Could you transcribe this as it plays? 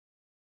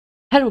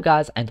Hello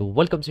guys and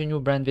welcome to a new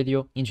brand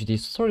video. In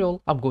today's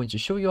tutorial, I'm going to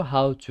show you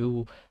how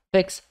to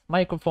fix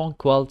microphone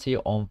quality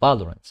on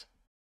Valorant.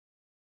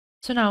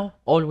 So now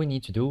all we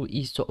need to do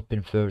is to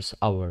open first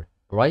our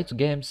Riot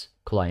Games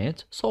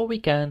client so we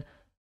can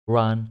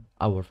run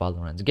our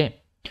Valorant game.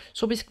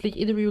 So basically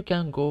either you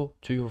can go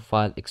to your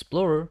file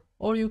explorer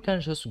or you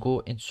can just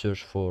go and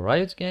search for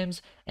Riot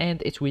Games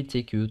and it will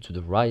take you to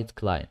the Riot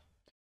client.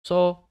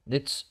 So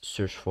let's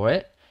search for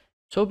it.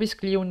 So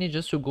basically you need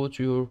just to go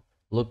to your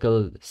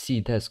local C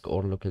disk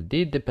or local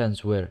D,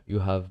 depends where you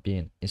have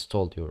been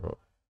installed your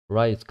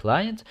Riot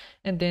client,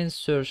 and then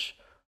search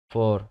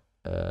for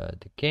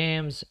the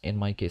games. In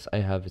my case I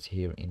have it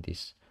here in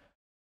this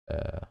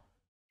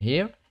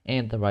here,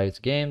 and the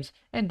Riot Games,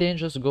 and then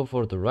just go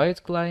for the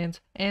Riot client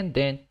and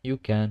then you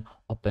can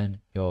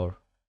open your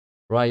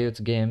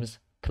Riot Games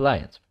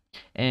client.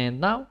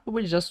 And now we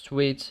will just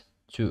wait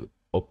to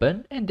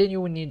open, and then you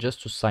will need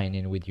just to sign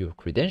in with your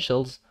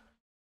credentials.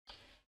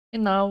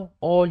 And now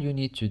all you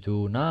need to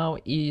do now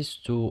is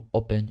to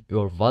open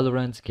your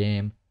Valorant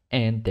game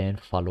and then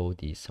follow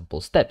these simple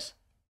steps.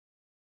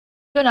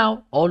 So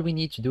now all we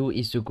need to do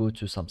is to go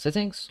to some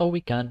settings so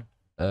we can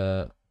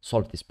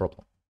solve this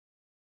problem.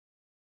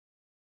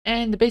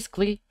 And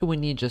basically we will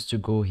need just to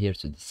go here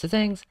to the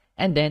settings,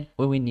 and then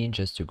we will need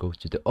just to go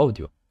to the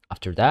audio.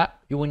 After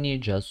that you will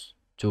need just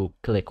to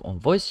click on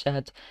voice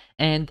chat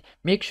and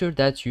make sure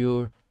that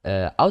your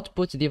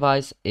output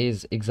device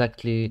is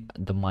exactly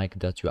the mic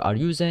that you are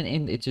using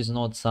and it is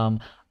not some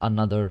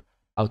another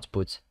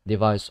output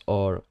device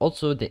or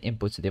also the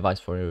input device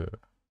for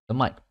the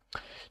mic.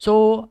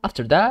 So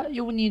after that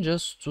you will need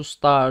just to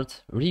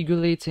start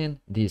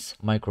regulating this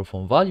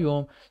microphone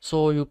volume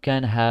so you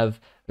can have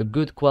a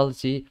good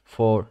quality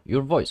for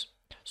your voice.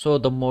 So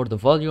the more the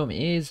volume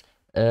is,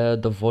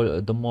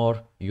 the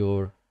more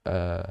your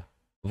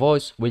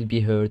voice will be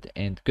heard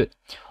and good.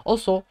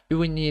 Also you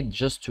will need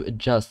just to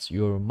adjust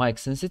your mic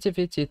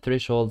sensitivity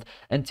threshold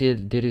until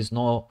there is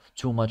no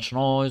too much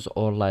noise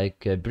or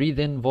like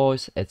breathing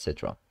voice,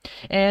 etc.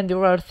 And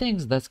there are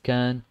things that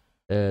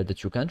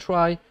you can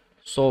try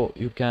so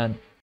you can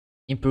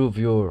improve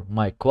your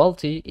mic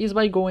quality is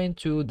by going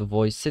to the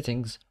voice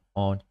settings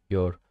on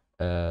your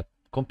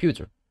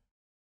computer.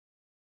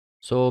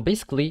 So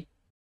basically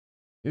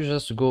you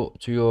just go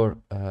to your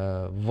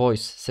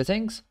voice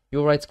settings,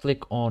 you right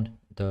click on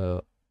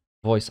the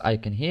voice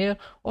icon here,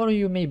 or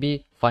you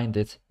maybe find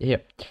it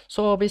here.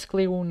 So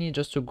basically we need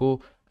just to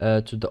go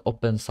to the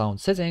open sound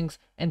settings,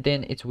 and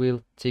then it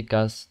will take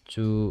us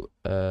to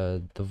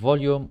the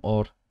volume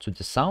or to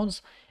the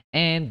sounds,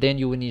 and then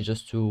you will need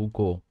just to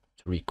go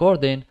to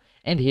recording,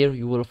 and here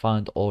you will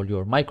find all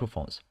your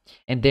microphones.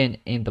 And then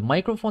in the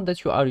microphone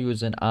that you are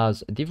using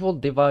as a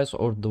default device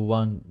or the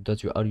one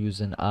that you are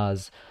using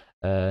as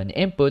an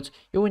input,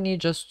 you will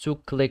need just to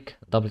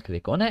double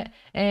click on it,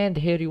 and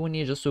here you will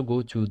need just to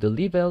go to the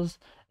levels,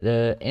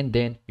 and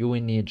then you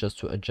will need just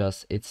to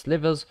adjust its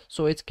levels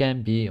so it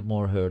can be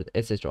more heard,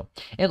 etc.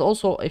 And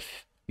also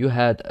if you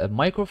had a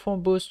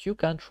microphone boost, you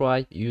can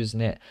try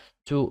using it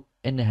to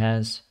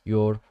enhance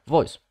your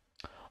voice.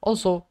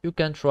 Also you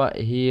can try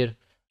here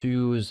to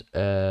use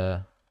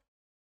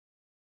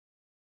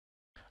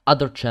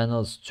other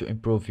channels to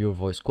improve your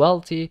voice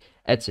quality,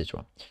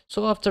 etc.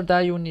 So after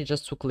that you need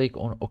just to click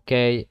on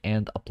OK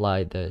and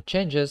apply the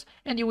changes,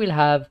 and you will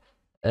have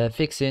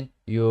fixing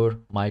your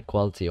mic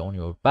quality on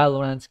your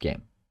Valorant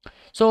game.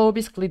 So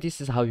basically this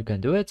is how you can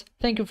do it.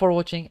 Thank you for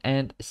watching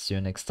and see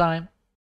you next time.